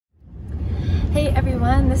Hey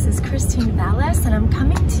everyone, this is Vales and I'm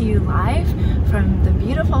coming to you live from the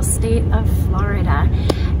beautiful state of Florida.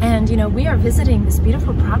 And you know, we are visiting this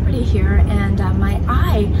beautiful property here, and my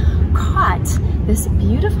eye caught this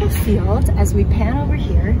beautiful field as we pan over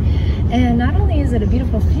here. And not only is it a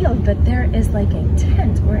beautiful field, but there is like a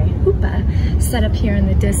tent or a hoopah set up here in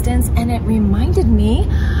the distance, and it reminded me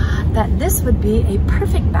that this would be a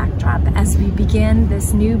perfect backdrop as we begin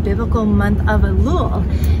this new biblical month of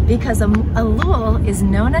Elul, because Elul is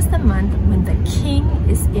known as the month when the King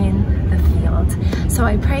is in the field. So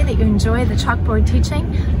I pray that you enjoy the chalkboard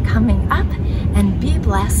teaching coming up, and be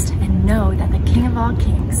blessed and know that the King of all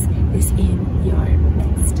kings is in your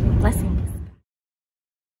midst. Blessings.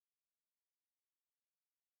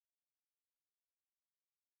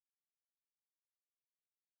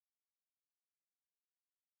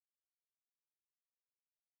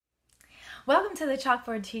 Welcome to the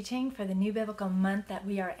chalkboard teaching for the new biblical month that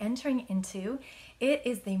we are entering into. It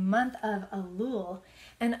is the month of Elul,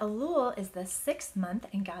 and Elul is the 6th month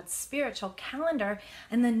in God's spiritual calendar,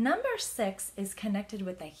 and the number 6 is connected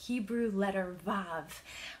with the Hebrew letter Vav,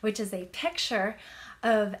 which is a picture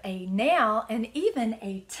of a nail and even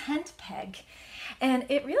a tent peg. And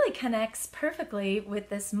it really connects perfectly with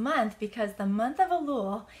this month, because the month of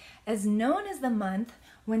Elul is known as the month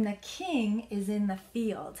when the king is in the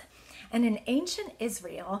field. And in ancient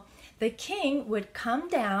Israel, the king would come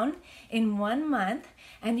down in 1 month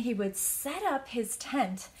and he would set up his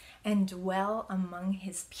tent and dwell among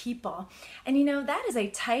his people. And you know, that is a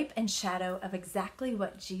type and shadow of exactly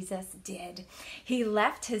what Jesus did. He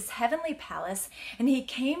left his heavenly palace and he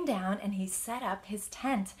came down and he set up his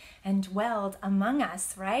tent and dwelled among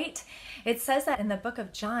us, right? It says that in the book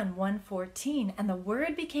of John 1:14, and the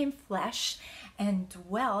word became flesh and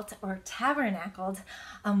dwelt or tabernacled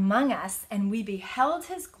among us, and we beheld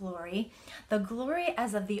his glory, the glory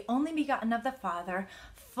as of the only begotten of the Father,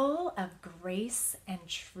 full of grace and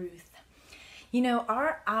truth. You know,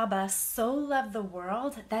 our Abba so loved the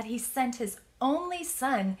world that he sent his only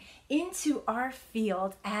son into our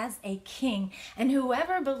field as a king, and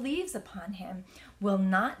whoever believes upon him will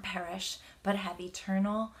not perish but have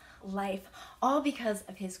eternal life, all because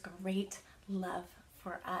of his great love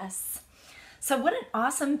for us. So what an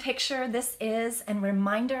awesome picture this is, and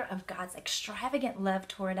reminder of God's extravagant love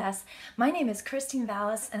toward us. My name is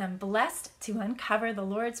Vales, and I'm blessed to uncover the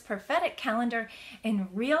Lord's prophetic calendar in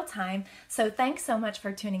real time. So thanks so much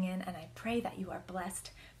for tuning in, and I pray that you are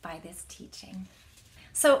blessed by this teaching.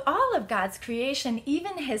 So all of God's creation,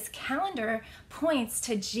 even his calendar, points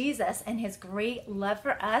to Jesus and his great love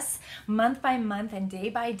for us month by month and day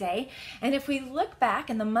by day. And if we look back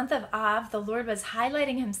in the month of Av, the Lord was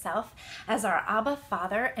highlighting himself as our Abba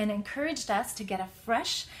Father and encouraged us to get a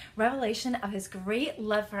fresh revelation of his great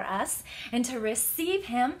love for us and to receive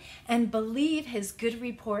him and believe his good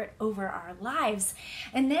report over our lives.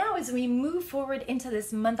 And now as we move forward into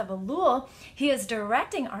this month of Elul, he is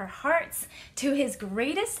directing our hearts to his greatest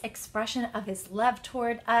expression of his love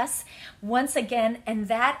toward us once again, and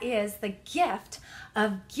that is the gift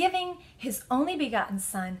of giving his only begotten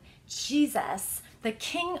son, Jesus, the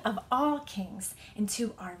King of all kings,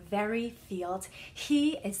 into our very field.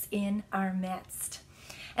 He is in our midst,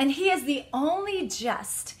 and he is the only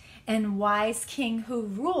just and wise king who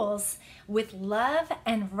rules with love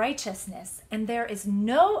and righteousness, and there is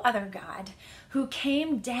no other God who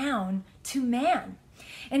came down to man.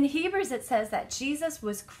 In Hebrews, it says that Jesus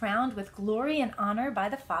was crowned with glory and honor by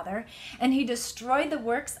the Father, and he destroyed the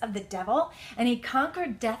works of the devil, and he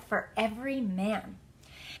conquered death for every man.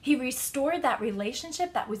 He restored that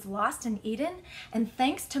relationship that was lost in Eden, and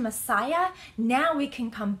thanks to Messiah, now we can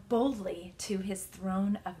come boldly to his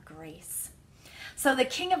throne of grace. So the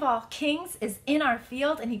King of all kings is in our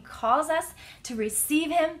field, and he calls us to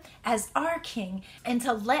receive him as our king and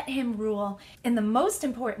to let him rule in the most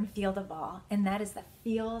important field of all, and that is the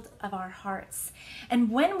field of our hearts. And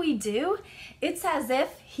when we do, it's as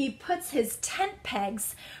if he puts his tent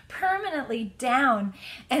pegs permanently down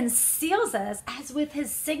and seals us as with his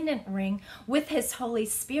signet ring with his Holy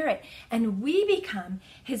Spirit, and we become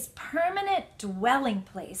his permanent dwelling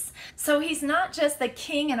place. So he's not just the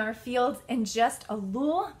king in our field in just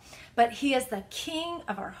Elul, but he is the king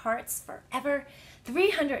of our hearts forever,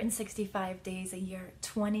 365 days a year,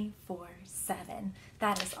 24/7.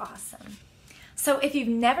 That is awesome. So if you've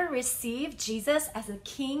never received Jesus as the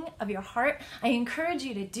king of your heart, I encourage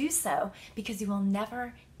you to do so, because you will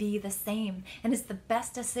never be the same, and it's the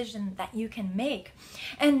best decision that you can make.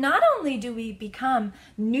 And not only do we become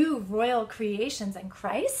new royal creations in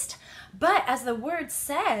Christ, but as the word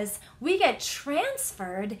says, we get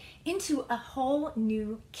transferred into a whole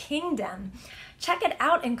new kingdom. Check it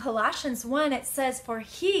out in Colossians 1. It says, "For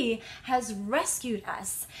he has rescued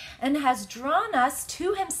us and has drawn us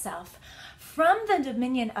to himself from the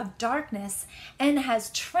dominion of darkness and has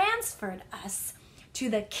transferred us to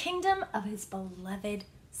the kingdom of his beloved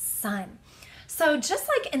Son." So just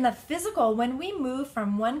like in the physical, when we move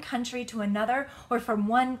from one country to another or from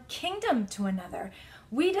one kingdom to another,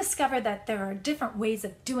 we discover that there are different ways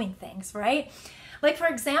of doing things, right? Like, for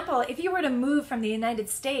example, if you were to move from the United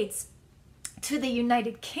States to the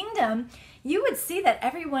United Kingdom, you would see that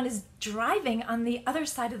everyone is driving on the other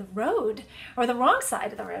side of the road, or the wrong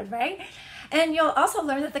side of the road, right? And you'll also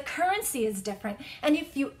learn that the currency is different. And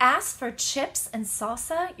if you ask for chips and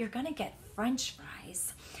salsa, you're going to get French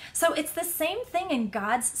fries. So it's the same thing in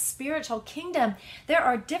God's spiritual kingdom. There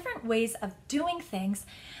are different ways of doing things.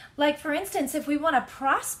 Like, for instance, if we want to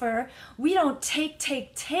prosper, we don't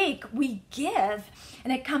take, we give,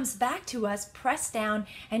 and it comes back to us pressed down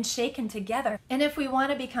and shaken together. And if we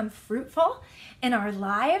want to become fruitful in our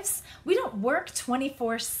lives, we don't work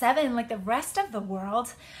 24/7 like the rest of the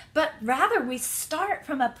world, but rather we start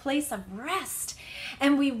from a place of rest,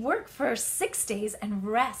 and we work for 6 days and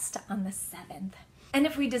rest on the 7th. And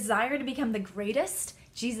if we desire to become the greatest,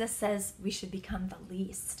 Jesus says we should become the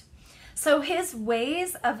least. So his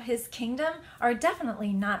ways of his kingdom are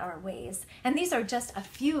definitely not our ways. And these are just a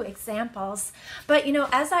few examples. But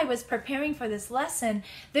as I was preparing for this lesson,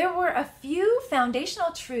 there were a few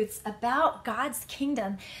foundational truths about God's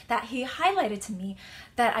kingdom that he highlighted to me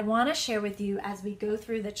that I want to share with you as we go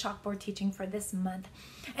through the Chalkboard teaching for this month.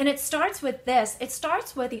 And it starts with this. It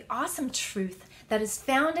starts with the awesome truth that is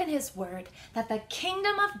found in his word, that the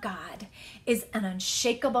kingdom of God is an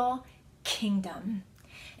unshakable kingdom.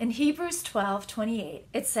 In Hebrews 12:28,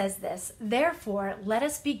 it says this, "Therefore, let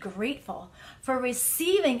us be grateful for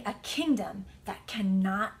receiving a kingdom that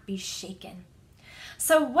cannot be shaken."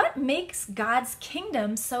 So what makes God's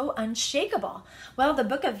kingdom so unshakable? Well, the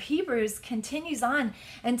book of Hebrews continues on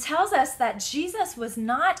and tells us that Jesus was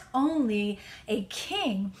not only a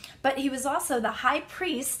king, but he was also the high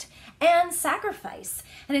priest and sacrifice.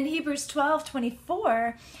 And in Hebrews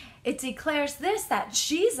 12:24, it declares this, that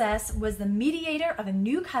Jesus was the mediator of a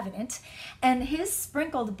new covenant, and his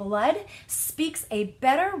sprinkled blood speaks a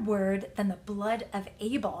better word than the blood of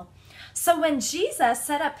Abel. So when Jesus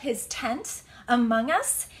set up his tent among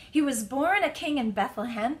us, he was born a king in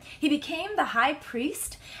Bethlehem. He became the high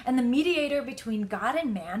priest and the mediator between God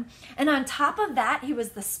and man. And on top of that, he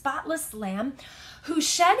was the spotless lamb who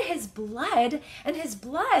shed his blood, and his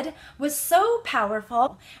blood was so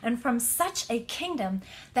powerful and from such a kingdom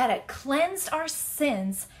that it cleansed our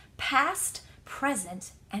sins, past,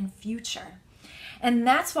 present, and future. And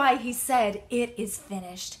that's why he said, "It is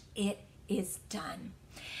finished. It is done."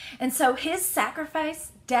 And so his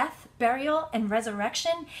sacrifice, death, burial, and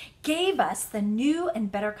resurrection gave us the new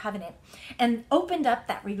and better covenant and opened up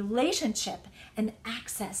that relationship and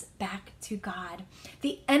access back to God.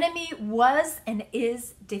 The enemy was and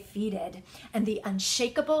is defeated, and the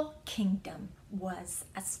unshakable kingdom was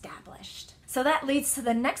established. So that leads to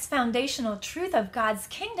the next foundational truth of God's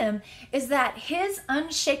kingdom, is that his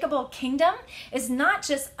unshakable kingdom is not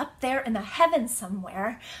just up there in the heavens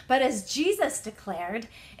somewhere, but as Jesus declared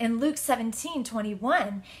in Luke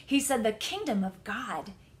 17:21, he said, "The kingdom of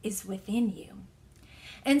God is within you."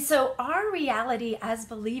 And so our reality as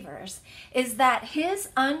believers is that his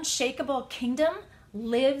unshakable kingdom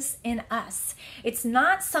lives in us. It's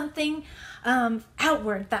not something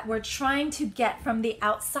outward that we're trying to get from the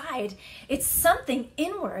outside. It's something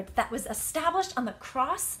inward that was established on the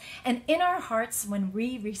cross and in our hearts when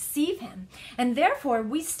we receive him. And therefore,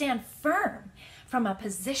 we stand firm from a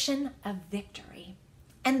position of victory.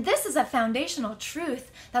 And this is a foundational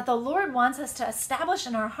truth that the Lord wants us to establish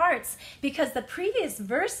in our hearts, because the previous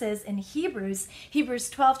verses in Hebrews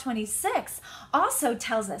 12:26, also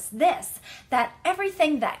tells us this, that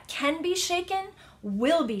everything that can be shaken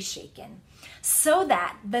will be shaken, so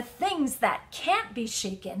that the things that can't be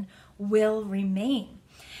shaken will remain.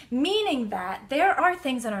 Meaning that there are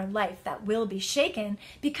things in our life that will be shaken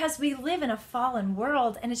because we live in a fallen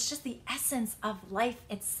world, and it's just the essence of life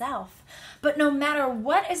itself. But no matter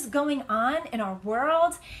what is going on in our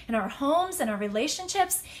world, in our homes, in our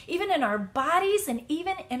relationships, even in our bodies, and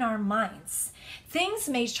even in our minds, things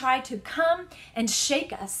may try to come and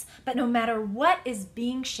shake us, but no matter what is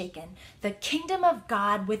being shaken, the kingdom of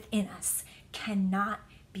God within us cannot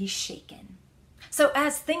be shaken. So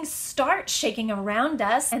as things start shaking around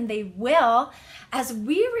us, and they will, as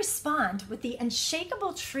we respond with the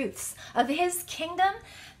unshakable truths of his kingdom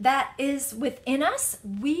that is within us,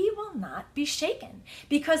 we will not be shaken,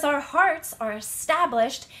 because our hearts are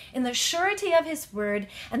established in the surety of his word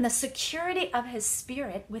and the security of his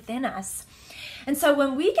spirit within us. And so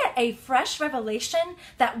when we get a fresh revelation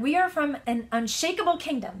that we are from an unshakable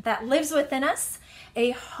kingdom that lives within us,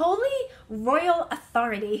 a holy royal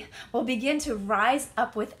authority will begin to rise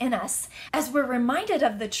up within us as we're reminded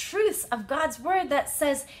of the truths of God's word that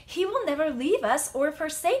says he will never leave us or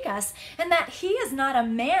forsake us, and that he is not a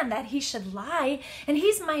man that he should lie, and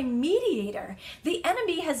he's my mediator. The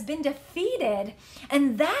enemy has been defeated,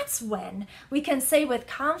 and that's when we can say with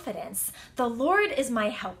confidence, the Lord is my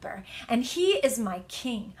helper, and he is my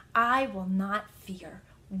king. I will not fear.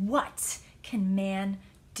 What can man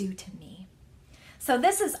do to me? So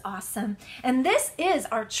this is awesome, and this is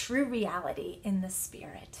our true reality in the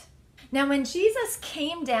Spirit. Now, when Jesus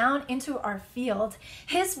came down into our field,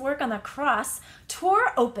 his work on the cross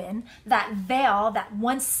tore open that veil that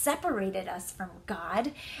once separated us from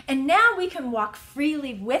God, and now we can walk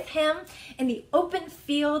freely with him in the open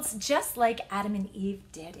fields just like Adam and Eve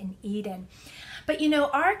did in Eden. But you know,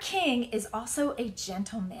 our King is also a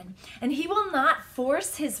gentleman, and he will not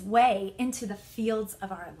force his way into the fields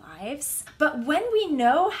of our lives. But when we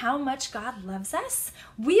know how much God loves us,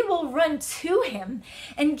 we will run to him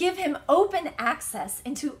and give him open access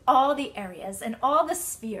into all the areas and all the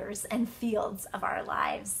spheres and fields of our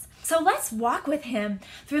lives. So let's walk with him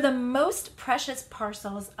through the most precious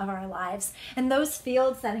parcels of our lives, and those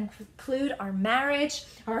fields that include our marriage,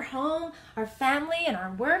 our home, our family, and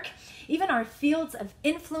our work, even our fields of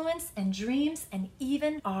influence and dreams, and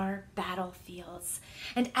even our battlefields.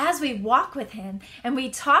 And as we walk with him and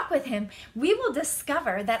we talk with him, we will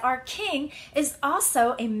discover that our King is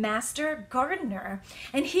also a master gardener,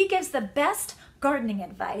 and he gives the best gardening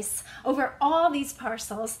advice over all these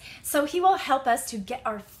parcels. So he will help us to get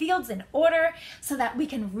our fields in order so that we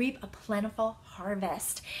can reap a plentiful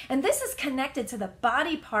harvest. And this is connected to the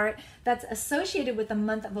body part that's associated with the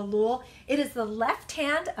month of Elul. It is the left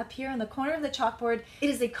hand up here in the corner of the chalkboard. It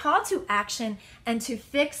is a call to action and to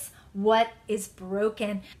fix what is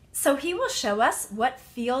broken. So he will show us what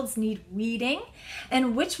fields need weeding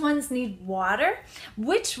and which ones need water,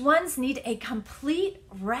 which ones need a complete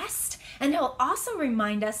rest, and he'll also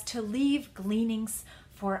remind us to leave gleanings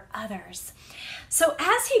for others. So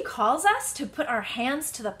as he calls us to put our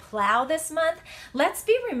hands to the plow this month, let's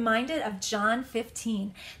be reminded of John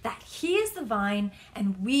 15, that he is the vine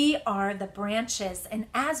and we are the branches. And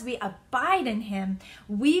as we abide in him,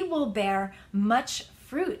 we will bear much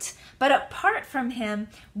fruit. But apart from him,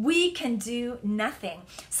 we can do nothing.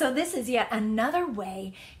 So this is yet another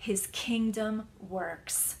way his kingdom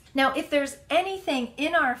works. Now, if there's anything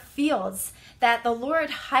in our fields that the Lord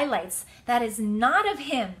highlights that is not of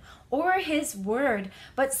him or his word,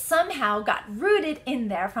 but somehow got rooted in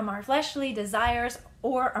there from our fleshly desires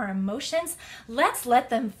or our emotions, let's let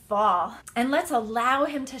them fall and let's allow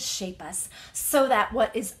him to shape us so that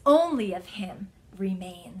what is only of him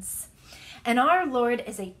remains. And our Lord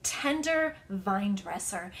is a tender vine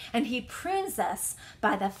dresser, and he prunes us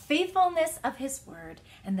by the faithfulness of his word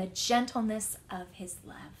and the gentleness of his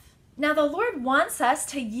love. Now, the Lord wants us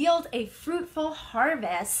to yield a fruitful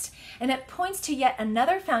harvest, and it points to yet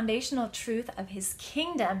another foundational truth of his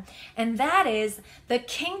kingdom, and that is the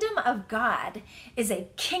kingdom of God is a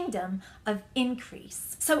kingdom of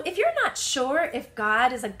increase. So if you're not sure if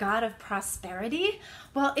God is a God of prosperity,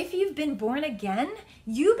 well, if you've been born again,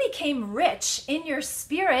 you became rich in your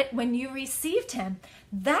spirit when you received him.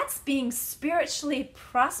 That's being spiritually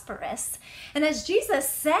prosperous. And as Jesus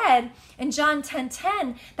said in John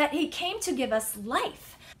 10:10, that he came to give us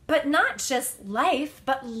life, but not just life,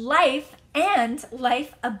 but life and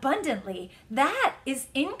life abundantly. That is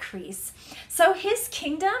increase. So his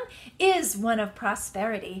kingdom is one of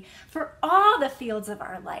prosperity for all the fields of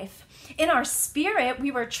our life. In our spirit,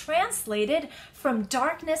 we were translated from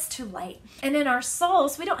darkness to light. And in our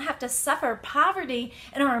souls, we don't have to suffer poverty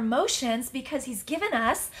in our emotions because he's given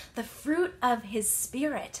us the fruit of his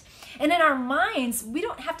spirit. And in our minds, we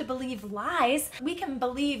don't have to believe lies. We can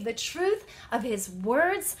believe the truth of his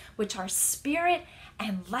words, which are spirit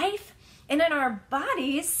and life. And in our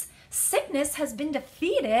bodies, sickness has been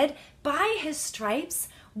defeated by his stripes.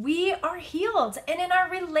 We are healed. And in our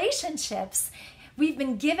relationships, we've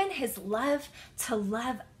been given his love to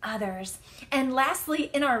love others. And lastly,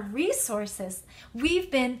 in our resources, we've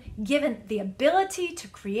been given the ability to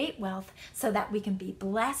create wealth so that we can be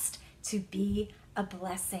blessed to be a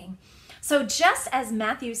blessing. So just as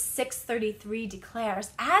Matthew 6:33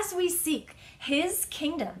 declares, as we seek his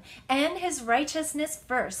kingdom and his righteousness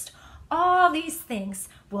first, all these things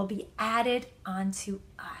will be added onto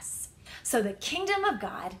us. So the kingdom of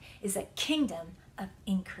God is a kingdom of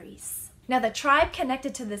increase. Now, the tribe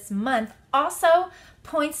connected to this month also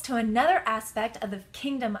points to another aspect of the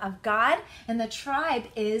kingdom of God, and the tribe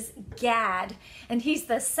is Gad. And he's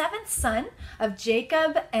the seventh son of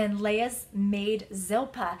Jacob and Leah's maid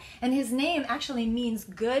Zilpah. And his name actually means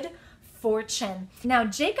good fortune. Now,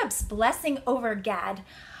 Jacob's blessing over Gad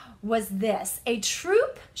was this: a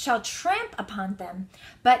troop shall tramp upon them,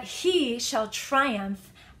 but he shall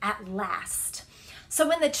triumph at last. So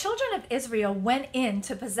when the children of Israel went in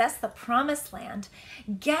to possess the promised land,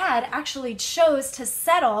 Gad actually chose to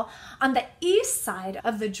settle on the east side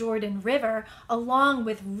of the Jordan River along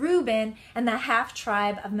with Reuben and the half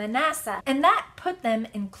tribe of Manasseh. And that put them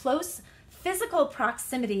in close physical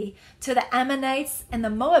proximity to the Ammonites and the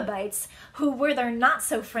Moabites, who were their not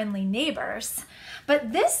so friendly neighbors.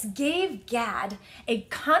 But this gave Gad a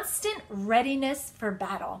constant readiness for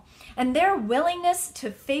battle, and their willingness to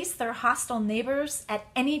face their hostile neighbors at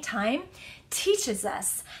any time teaches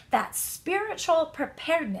us that spiritual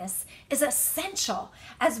preparedness is essential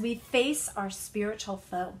as we face our spiritual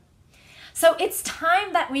foe. So it's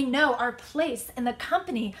time that we know our place in the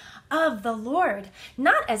company of the Lord,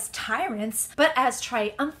 not as tyrants, but as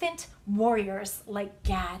triumphant warriors like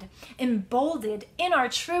Gad, emboldened in our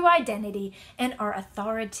true identity and our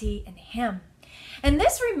authority in him. And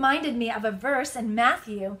this reminded me of a verse in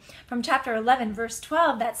Matthew from chapter 11, verse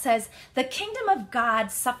 12 that says, "The kingdom of God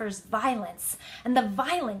suffers violence, and the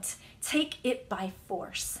violent take it by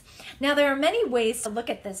force." Now, there are many ways to look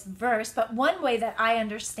at this verse, but one way that I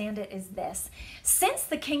understand it is this: since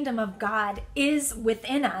the kingdom of God is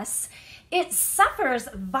within us, it suffers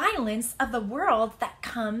violence of the world that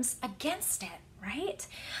comes against it, right?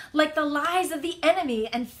 Like the lies of the enemy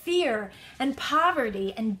and fear and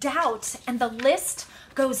poverty and doubt, and the list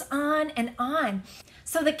goes on and on.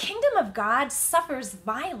 So the kingdom of God suffers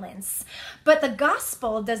violence, but the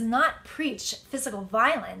gospel does not preach physical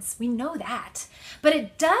violence. We know that. But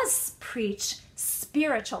it does preach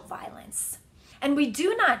spiritual violence. And we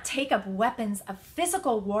do not take up weapons of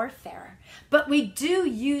physical warfare, but we do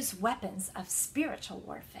use weapons of spiritual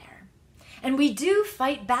warfare. And we do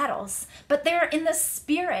fight battles, but they're in the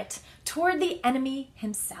spirit toward the enemy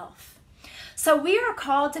himself. So we are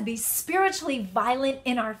called to be spiritually violent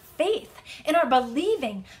in our faith, in our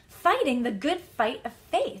believing, fighting the good fight of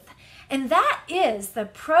faith. And that is the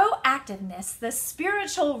proactiveness, the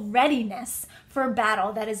spiritual readiness for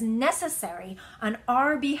battle that is necessary on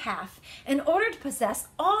our behalf in order to possess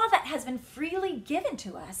all that has been freely given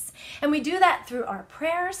to us. And we do that through our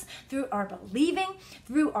prayers, through our believing,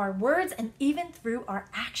 through our words, and even through our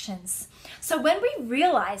actions. So when we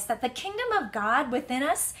realize that the kingdom of God within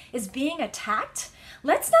us is being attacked,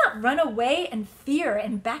 let's not run away in fear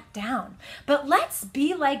and back down, but let's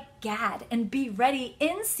be like Gad and be ready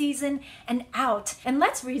in season and out. And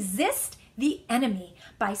let's resist the enemy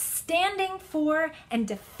by standing for and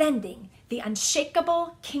defending the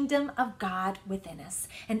unshakable kingdom of God within us.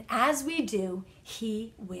 And as we do,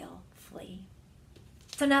 he will flee.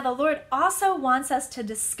 So now the Lord also wants us to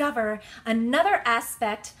discover another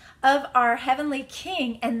aspect of our heavenly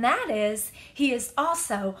King, and that is he is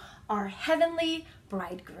also our heavenly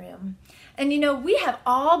bridegroom. And you know, we have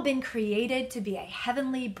all been created to be a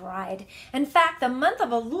heavenly bride. In fact, the month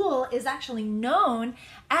of Elul is actually known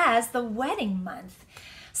as the wedding month.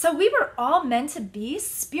 So we were all meant to be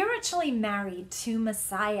spiritually married to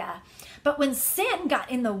Messiah. But when sin got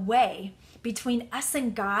in the way between us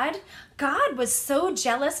and God, God was so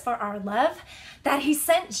jealous for our love that he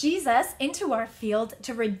sent Jesus into our field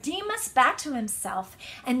to redeem us back to himself.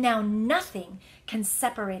 And now nothing can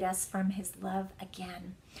separate us from his love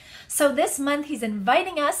again. So this month he's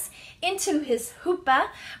inviting us into his huppah,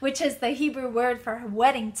 which is the Hebrew word for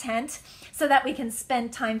wedding tent, so that we can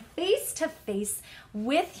spend time face to face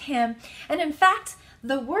with him. And in fact,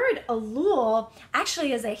 the word Elul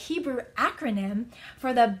actually is a Hebrew acronym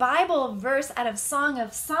for the Bible verse out of Song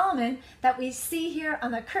of Solomon that we see here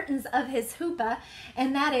on the curtains of his huppah,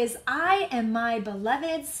 and that is, "I am my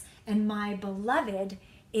beloved's, and my beloved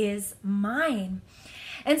is mine."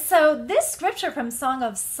 And so this scripture from Song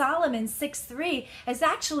of Solomon 6:3 is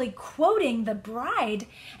actually quoting the bride,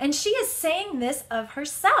 and she is saying this of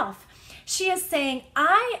herself. She is saying,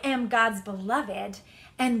 "I am God's beloved,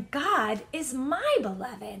 and God is my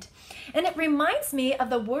beloved." And it reminds me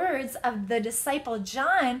of the words of the disciple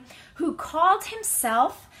John, who called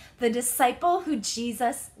himself the disciple who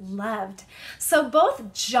Jesus loved. So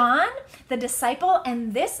both John, the disciple,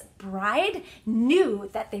 and this bride knew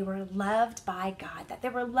that they were loved by God, that they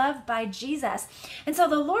were loved by Jesus. And so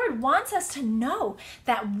the Lord wants us to know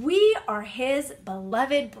that we are his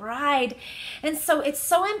beloved bride. And so it's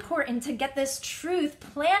so important to get this truth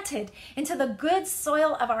planted into the good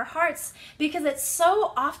soil of our hearts, because it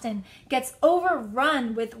so often gets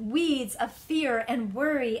overrun with weeds of fear and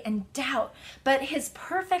worry and doubt. But his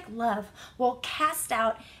perfect love will cast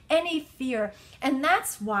out any fear. And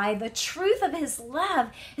that's why the truth of his love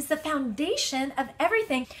is the foundation of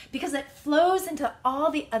everything, because it flows into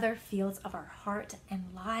all the other fields of our heart and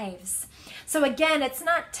lives. So again, it's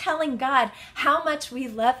not telling God how much we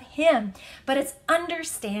love him, but it's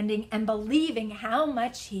understanding and believing how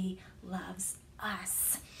much he loves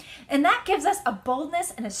us. And that gives us a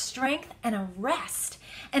boldness and a strength and a rest.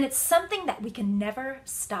 And it's something that we can never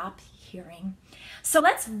stop hearing. So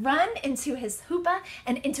let's run into his chuppah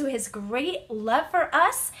and into his great love for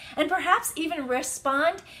us, and perhaps even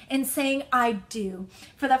respond in saying, I do,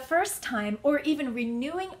 for the first time, or even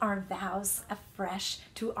renewing our vows afresh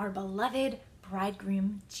to our beloved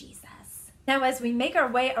bridegroom, Jesus. Now, as we make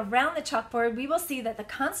our way around the chalkboard, we will see that the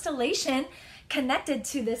constellation connected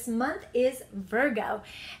to this month is Virgo,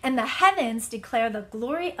 and the heavens declare the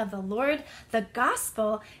glory of the Lord. The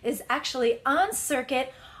gospel is actually on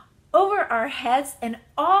circuit over our heads, and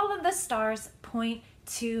all of the stars point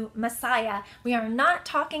to Messiah. We are not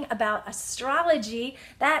talking about astrology.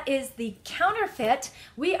 That is the counterfeit.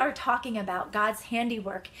 We are talking about God's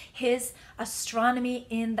handiwork, his astronomy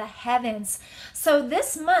in the heavens. So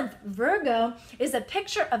this month, Virgo is a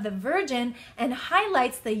picture of the Virgin and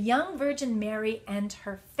highlights the young Virgin Mary and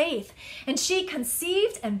her faith. And she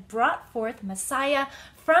conceived and brought forth Messiah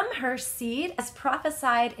from her seed, as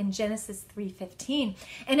prophesied in Genesis 3:15.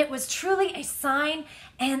 And it was truly a sign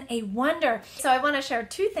and a wonder. So I want to share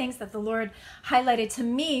two things that the Lord highlighted to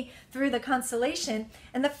me through the constellation.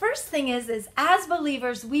 And the first thing is as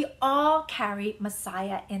believers, we all carry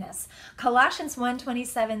Messiah in us. Colossians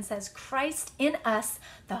 1:27 says, Christ in us,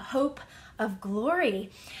 the hope of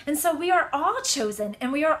glory. And so we are all chosen,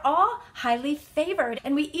 and we are all highly favored,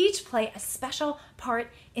 and we each play a special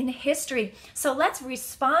part in history. So let's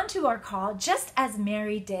respond to our call just as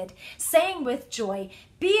Mary did, saying with joy,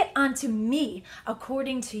 be it unto me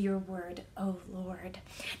according to your word, O Lord.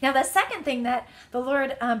 Now, the second thing that the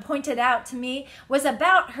Lord pointed out to me was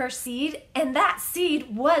about her seed, and that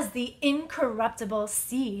seed was the incorruptible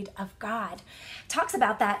seed of God. It talks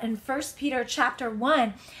about that in 1 Peter chapter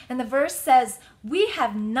 1, and the verse says, we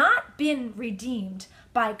have not been redeemed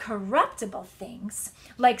by corruptible things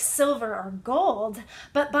like silver or gold,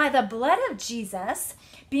 but by the blood of Jesus,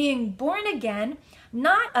 being born again,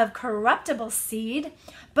 not of corruptible seed,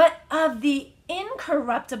 but of the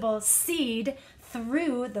incorruptible seed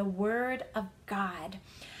through the word of God.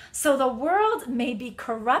 So the world may be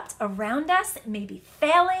corrupt around us, it may be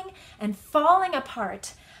failing and falling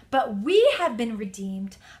apart, but we have been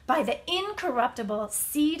redeemed by the incorruptible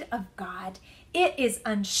seed of God. It is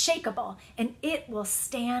unshakable, and it will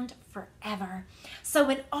stand forever. So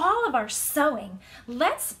in all of our sowing,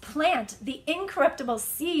 let's plant the incorruptible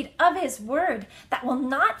seed of his word that will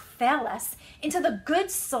not fail us into the good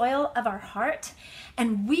soil of our heart,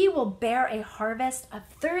 and we will bear a harvest of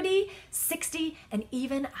 30, 60, and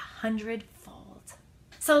even 100 fold.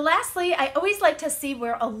 So lastly, I always like to see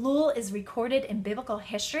where Elul is recorded in biblical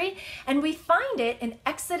history, and we find it in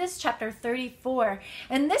Exodus chapter 34.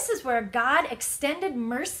 And this is where God extended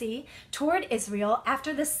mercy toward Israel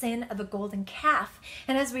after the sin of the golden calf.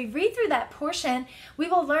 And as we read through that portion, we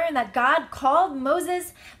will learn that God called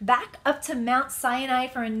Moses back up to Mount Sinai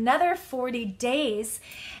for another 40 days.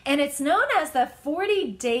 And it's known as the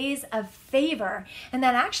 40 days of favor. And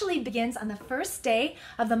that actually begins on the first day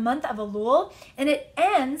of the month of Elul, and it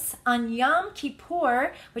ends on Yom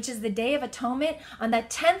Kippur, which is the Day of Atonement, on the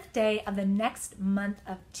 10th day of the next month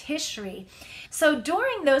of Tishri. So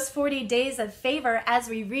during those 40 days of favor, as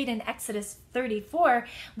we read in Exodus 34,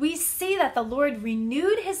 we see that the Lord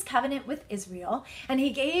renewed his covenant with Israel, and he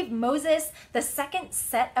gave Moses the second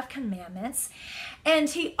set of commandments. And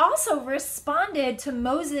he also responded to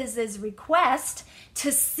Moses' request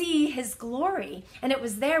to see his glory. And it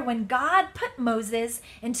was there when God put Moses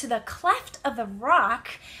into the cleft of the rock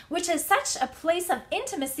rock, which is such a place of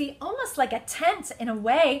intimacy, almost like a tent in a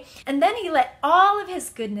way. And then he let all of his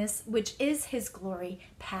goodness, which is his glory,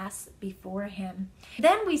 pass before him.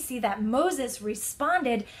 Then we see that Moses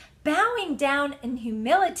responded, bowing down in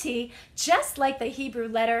humility, just like the Hebrew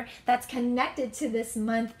letter that's connected to this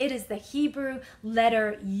month. It is the Hebrew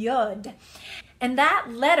letter Yod. And that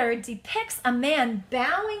letter depicts a man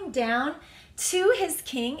bowing down to his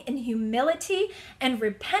king in humility and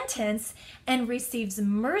repentance and receives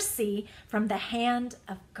mercy from the hand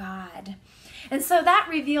of God. And so that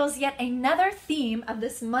reveals yet another theme of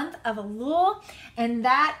this month of Elul, and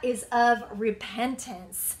that is of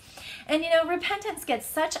repentance. And repentance gets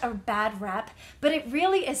such a bad rep, but it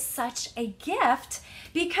really is such a gift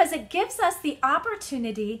because it gives us the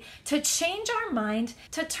opportunity to change our mind,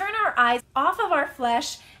 to turn our eyes off of our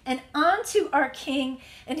flesh and onto our King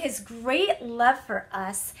and his great love for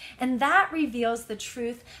us. And that reveals the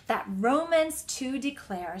truth that Romans 2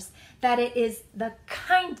 declares, that it is the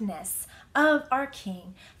kindness of our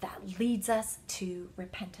King that leads us to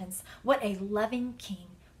repentance. What a loving King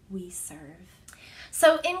we serve.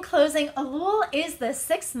 So in closing, Elul is the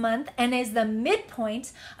 6th month and is the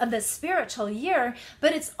midpoint of the spiritual year,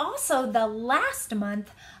 but it's also the last month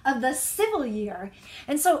of the civil year.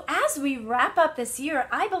 And so as we wrap up this year,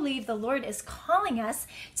 I believe the Lord is calling us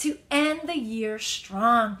to end the year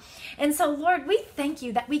strong. And so Lord, we thank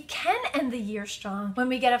you that we can end the year strong when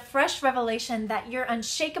we get a fresh revelation that your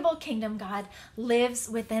unshakable kingdom, God, lives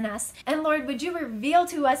within us. And Lord, would you reveal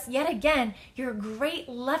to us yet again your great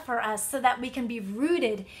love for us so that we can be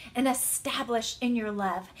rooted and established in your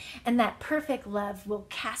love, and that perfect love will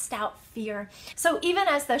cast out fear. So even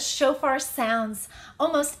as the shofar sounds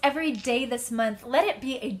almost every day this month, let it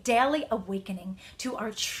be a daily awakening to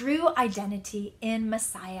our true identity in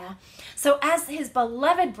Messiah. So as his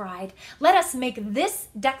beloved bride, let us make this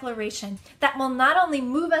declaration that will not only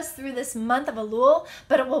move us through this month of Elul,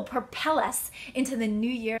 but it will propel us into the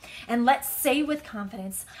new year. And let's say with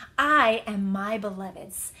confidence, I am my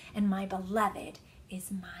beloved's, and my beloved is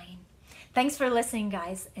mine. Thanks for listening,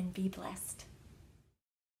 guys, and be blessed.